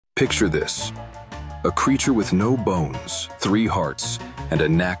Picture this: a creature with no bones, 3 hearts, and a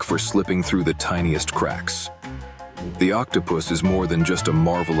knack for slipping through the tiniest cracks. The octopus is more than just a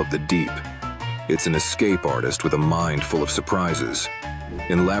marvel of the deep. It's an escape artist with a mind full of surprises.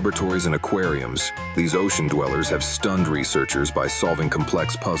 In laboratories and aquariums, these ocean dwellers have stunned researchers by solving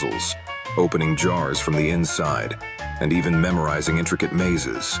complex puzzles, opening jars from the inside, and even memorizing intricate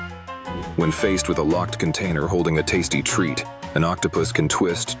mazes. When faced with a locked container holding a tasty treat, an octopus can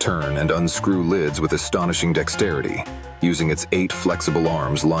twist, turn, and unscrew lids with astonishing dexterity, using its 8 flexible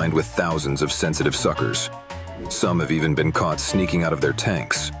arms lined with thousands of sensitive suckers. Some have even been caught sneaking out of their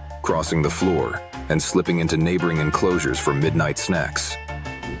tanks, crossing the floor, and slipping into neighboring enclosures for midnight snacks.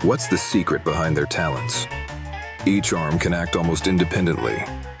 What's the secret behind their talents? Each arm can act almost independently,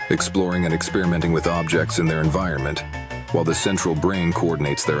 exploring and experimenting with objects in their environment, while the central brain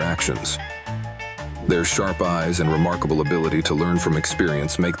coordinates their actions. Their sharp eyes and remarkable ability to learn from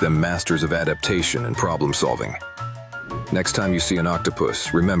experience make them masters of adaptation and problem-solving. Next time you see an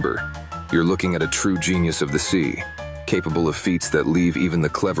octopus, remember, you're looking at a true genius of the sea, capable of feats that leave even the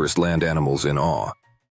cleverest land animals in awe.